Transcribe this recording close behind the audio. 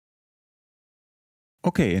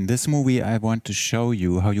Okay, in this movie I want to show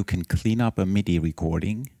you how you can clean up a MIDI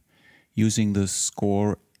recording using the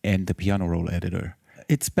score and the piano roll editor.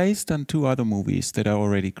 It's based on two other movies that I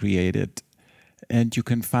already created, and you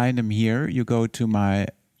can find them here. You go to my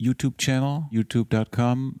YouTube channel,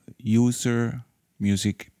 youtube.com, user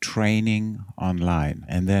music training online.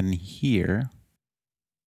 And then here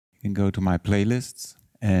you can go to my playlists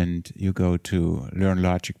and you go to Learn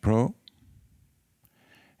Logic Pro,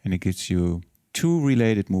 and it gives you two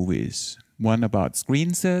related movies, one about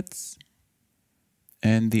screen sets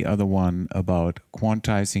and the other one about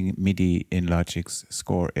quantizing MIDI in Logic's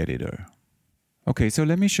score editor. Okay, so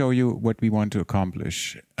let me show you what we want to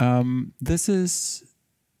accomplish. This is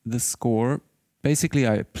the score. Basically,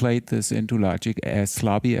 I played this into Logic as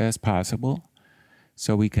sloppy as possible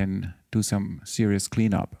so we can do some serious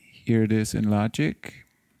cleanup. Here it is in Logic.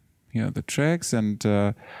 Here are the tracks, and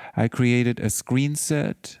I created a screen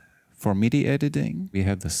set for MIDI editing. We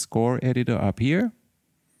have the score editor up here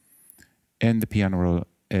and the piano roll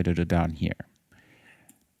editor down here.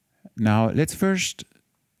 Now let's first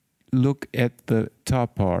look at the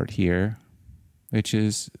top part here, which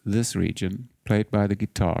is this region played by the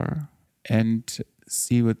guitar, and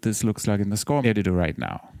see what this looks like in the score editor right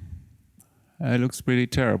now. It looks pretty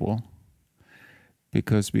terrible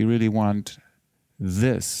because we really want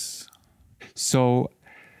this. So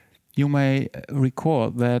you may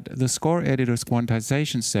recall that the score editor's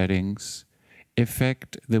quantization settings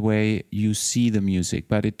affect the way you see the music,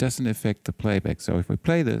 but it doesn't affect the playback. So if we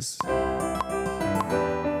play this,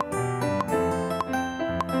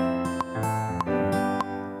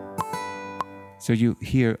 so you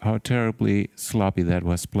hear how terribly sloppy that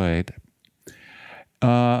was played.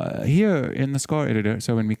 Here in the score editor,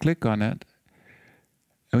 so when we click on it,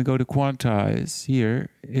 and we go to quantize here,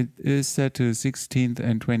 it is set to 16th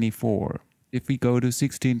and 24. If we go to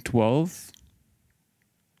 1612,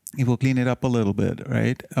 it will clean it up a little bit,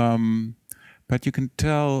 right? But you can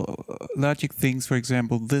tell Logic thinks, for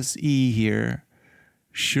example, this E here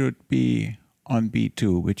should be on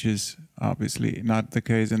B2, which is obviously not the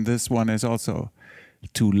case. And this one is also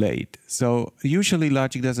too late. So usually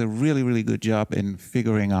Logic does a really, really good job in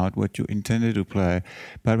figuring out what you intended to play.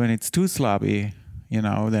 But when it's too sloppy, you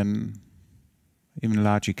know, then even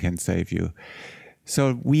Logic can save you.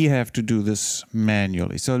 So we have to do this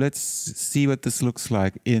manually. So let's see what this looks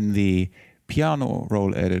like in the piano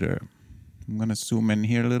roll editor. I'm going to zoom in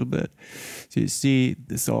here a little bit. So you see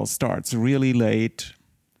this all starts really late,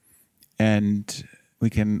 and we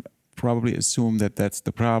can probably assume that that's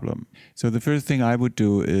the problem. So the first thing I would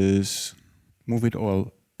do is move it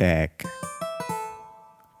all back.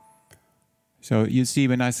 So you see,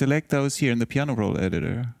 when I select those here in the piano roll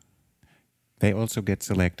editor, they also get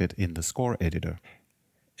selected in the score editor.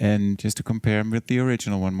 And just to compare them with the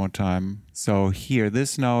original one more time. So here,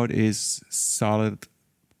 this note is solid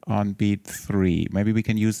on beat 3. Maybe we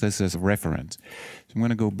can use this as a reference. So I'm going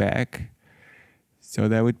to go back. So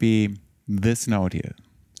that would be this note here.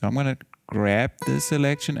 So I'm going to grab this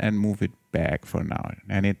selection and move it back for now.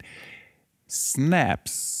 And it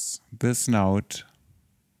snaps this note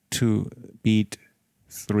to beat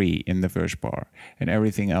 3 in the first bar, and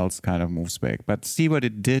everything else kind of moves back. But see what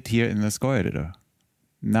it did here in the score editor.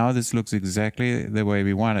 Now this looks exactly the way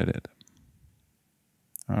we wanted it.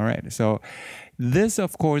 All right, so this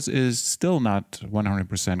of course is still not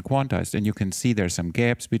 100% quantized, and you can see there's some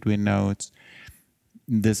gaps between notes.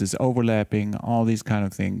 This is overlapping. All these kind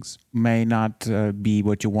of things may not be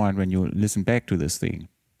what you want when you listen back to this thing.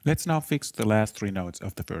 Let's now fix the last 3 notes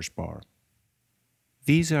of the first bar.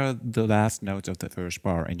 These are the last notes of the first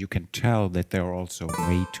bar, and you can tell that they're also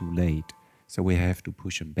way too late. So we have to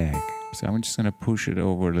push them back. So I'm just going to push it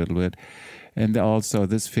over a little bit. And also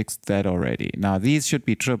this fixed that already. Now these should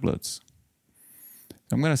be triplets.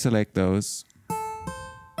 So I'm going to select those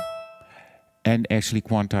and actually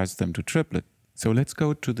quantize them to triplet. So let's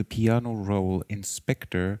go to the piano roll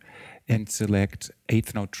inspector and select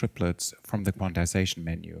 8th note triplets from the quantization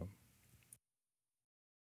menu.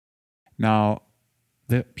 Now,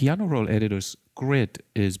 the piano roll editor's grid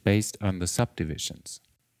is based on the subdivisions.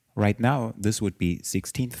 Right now, this would be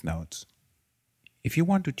 16th notes. If you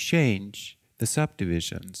want to change the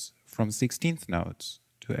subdivisions from 16th notes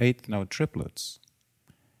to 8th note triplets,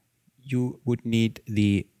 you would need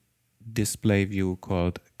the display view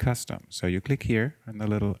called custom. So you click here on the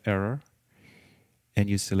little arrow and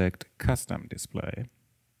you select custom display.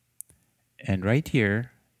 And right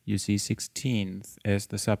here, you see 16th as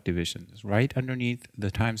the subdivisions right underneath the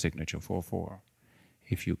time signature 4/4.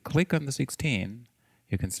 If you click on the 16,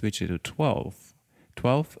 you can switch it to 12.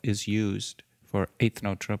 12 is used for 8th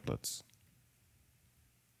note triplets.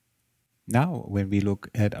 Now, when we look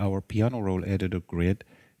at our piano roll editor grid,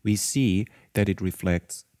 we see that it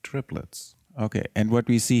reflects triplets. Okay, and what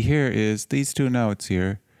we see here is these two notes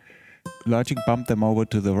here. Logic bumped them over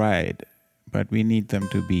to the right, but we need them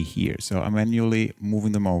to be here. So I'm manually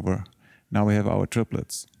moving them over. Now we have our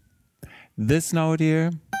triplets. This note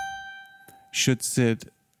here should sit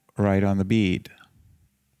right on the beat.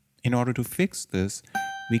 In order to fix this,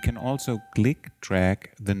 we can also click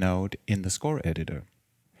drag the note in the score editor.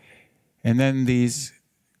 And then these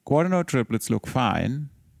quarter note triplets look fine.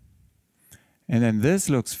 And then this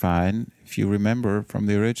looks fine, if you remember from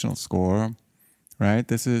the original score, right?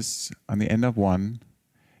 This is on the end of 1.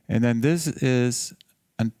 And then this is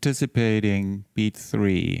anticipating beat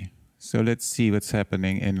 3. So let's see what's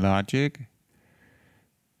happening in Logic.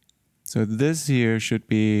 So this here should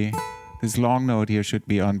be, this long note here should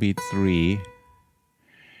be on beat 3.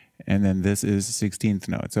 And then this is 16th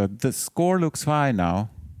note. So the score looks fine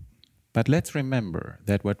now. But let's remember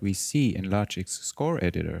that what we see in Logic's score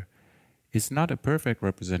editor is not a perfect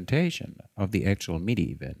representation of the actual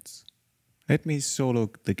MIDI events. Let me solo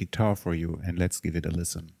the guitar for you and let's give it a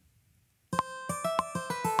listen.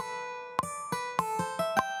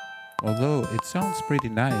 Although it sounds pretty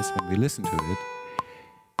nice when we listen to it,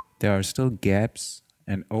 there are still gaps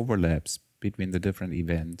and overlaps between the different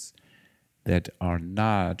events that are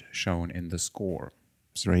not shown in the score.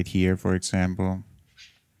 So right here, for example,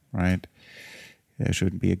 right, there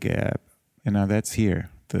shouldn't be a gap. And now that's here,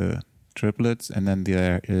 the triplets, and then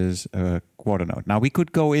there is a quarter note. Now we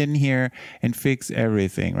could go in here and fix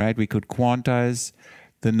everything, right? We could quantize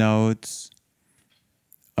the notes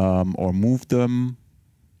or move them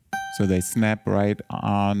so they snap right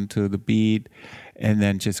onto the beat, and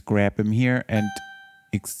then just grab them here and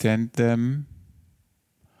extend them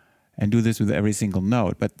and do this with every single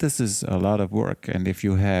note. But this is a lot of work, and if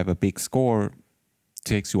you have a big score, it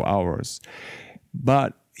takes you hours.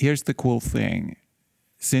 But here's the cool thing.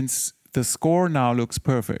 Since the score now looks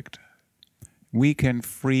perfect, we can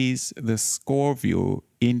freeze the score view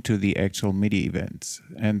into the actual MIDI events.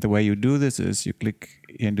 And the way you do this is you click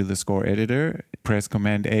into the score editor, press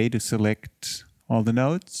Command A to select all the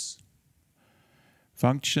notes,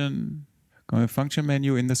 function, go to function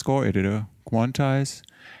menu in the score editor, quantize,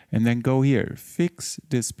 and then go here, fix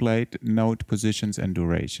displayed note positions and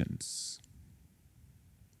durations.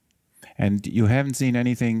 And you haven't seen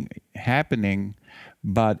anything happening,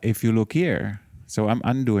 but if you look here, so I'm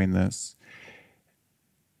undoing this,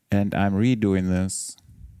 and I'm redoing this,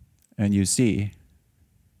 and you see,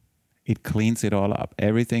 it cleans it all up.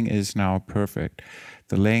 Everything is now perfect.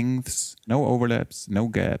 The lengths, no overlaps, no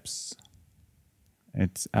gaps.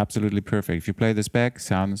 It's absolutely perfect. If you play this back,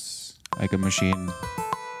 sounds like a machine.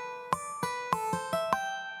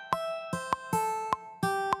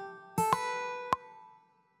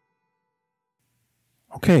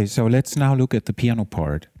 Okay, so let's now look at the piano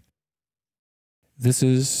part. This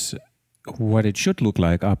is what it should look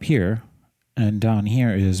like up here, and down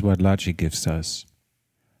here is what Logic gives us.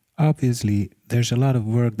 Obviously, there's a lot of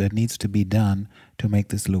work that needs to be done to make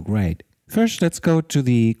this look right. First, let's go to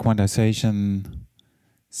the quantization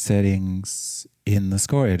settings in the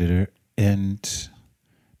score editor and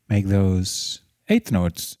make those eighth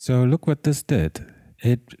notes. So look what this did.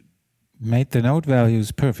 It made the note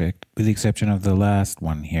values perfect, with the exception of the last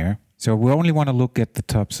one here. So we only want to look at the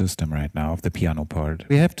top system right now of the piano part.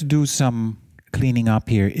 We have to do some cleaning up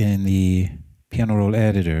here in the piano roll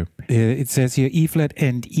editor. It says here E flat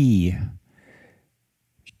and E.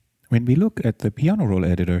 When we look at the piano roll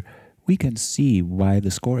editor, we can see why the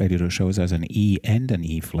score editor shows us an E and an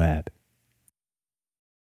E flat.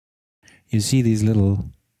 You see these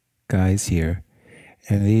little guys here,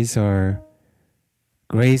 and these are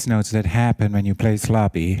grace notes that happen when you play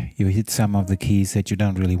sloppy. You hit some of the keys that you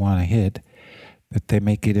don't really want to hit, but they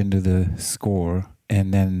make it into the score,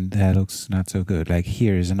 and then that looks not so good. Like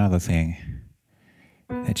here is another thing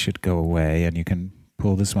that should go away, and you can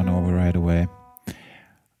pull this one over right away.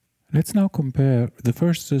 Let's now compare the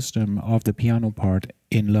first system of the piano part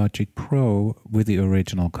in Logic Pro with the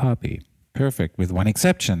original copy. Perfect, with one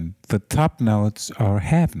exception. The top notes are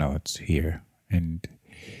half notes here, and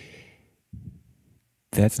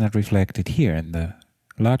that's not reflected here in the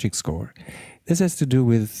Logic score. This has to do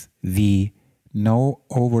with the no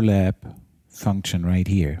overlap function right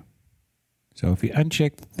here. So if we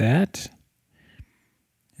uncheck that,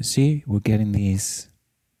 you see we're getting these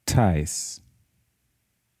ties.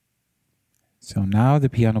 So now the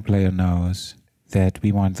piano player knows that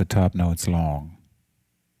we want the top notes long.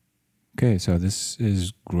 Okay, so this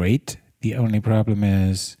is great. The only problem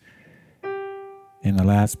is in the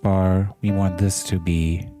last bar, we want this to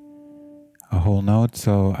be a whole note.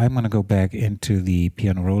 So I'm going to go back into the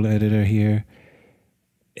pianoroll editor here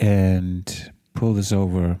and pull this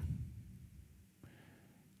over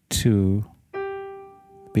to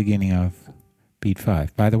the beginning of beat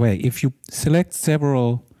 5. By the way, if you select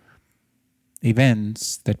several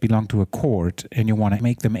events that belong to a chord and you want to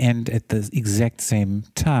make them end at the exact same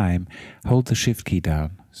time, hold the shift key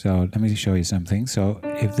down. So let me show you something. So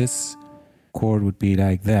if this chord would be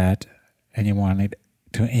like that and you want it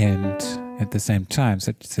to end at the same time,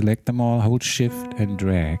 so select them all, hold shift and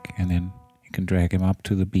drag, and then you can drag them up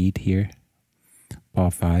to the beat here,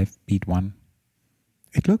 bar 5, beat 1.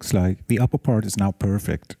 It looks like the upper part is now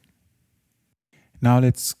perfect. Now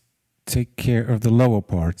let's take care of the lower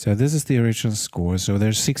part. So this is the original score. So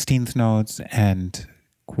there's 16th notes and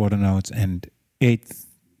quarter notes and 8th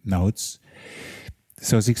notes.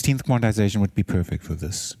 So 16th quantization would be perfect for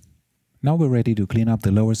this. Now we're ready to clean up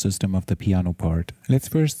the lower system of the piano part. Let's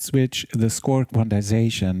first switch the score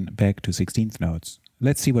quantization back to 16th notes.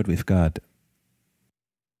 Let's see what we've got.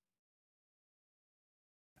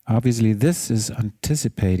 Obviously this is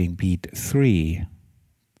anticipating beat 3,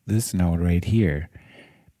 this note right here.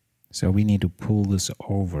 So we need to pull this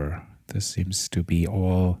over. This seems to be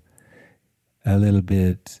all a little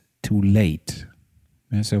bit too late.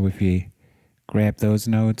 And so if we grab those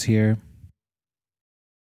notes here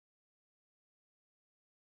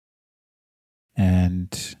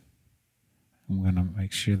and I'm going to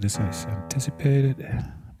make sure this is anticipated,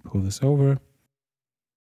 pull this over.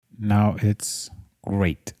 Now it's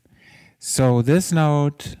great. So this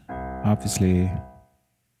note obviously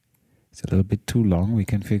it's a little bit too long. We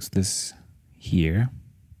can fix this here.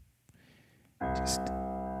 Just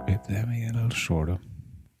grab that, make it a little shorter.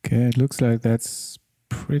 Okay, it looks like that's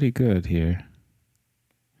pretty good here.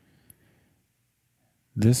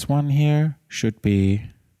 This one here should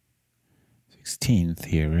be 16th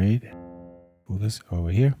here, right? Pull this over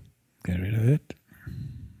here. Get rid of it.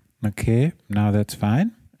 Okay, now that's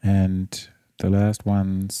fine. And the last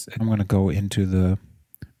ones, I'm going to go into the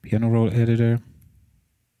pianoroll editor.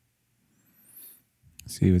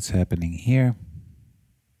 See what's happening here.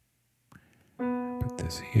 Put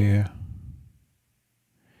this here.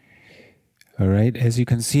 All right, as you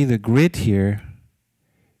can see, the grid here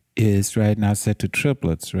is right now set to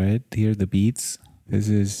triplets, right? Here are the beats. This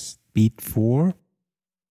is beat 4.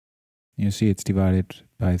 You see it's divided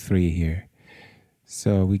by 3 here.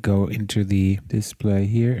 So we go into the display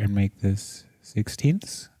here and make this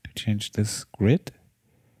 16ths to change this grid.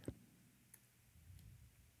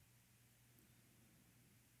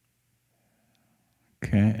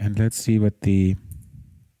 Okay, and let's see what the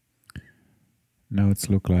notes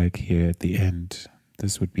look like here at the end.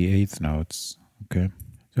 This would be 8th notes. Okay,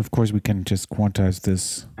 so of course we can just quantize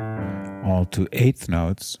this all to 8th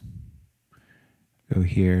notes. Go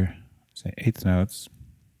here, say 8th notes.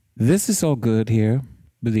 This is all good here,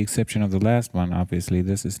 with the exception of the last one. Obviously,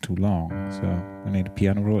 this is too long. So I need a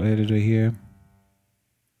pianoroll editor here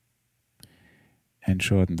and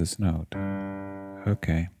shorten this note.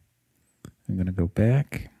 Okay. I'm going to go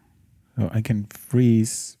back. So I can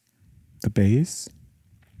freeze the bass.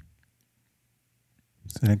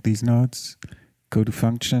 Select these notes. Go to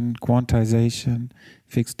function, quantization,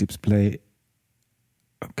 fixed display.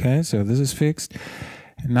 Okay, so this is fixed.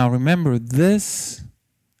 And now remember, this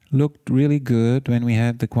looked really good when we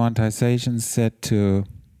had the quantization set to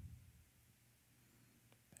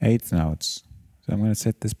 8th notes. So I'm going to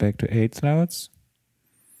set this back to 8th notes.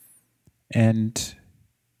 And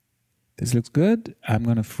this looks good. I'm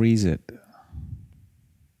going to freeze it.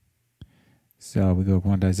 So we go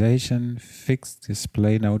quantization, fixed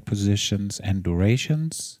display note positions and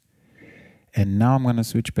durations. And now I'm going to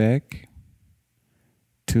switch back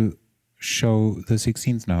to show the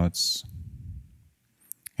 16th notes.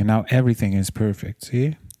 And now everything is perfect.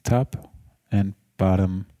 See? Top and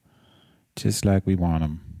bottom, just like we want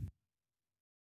them.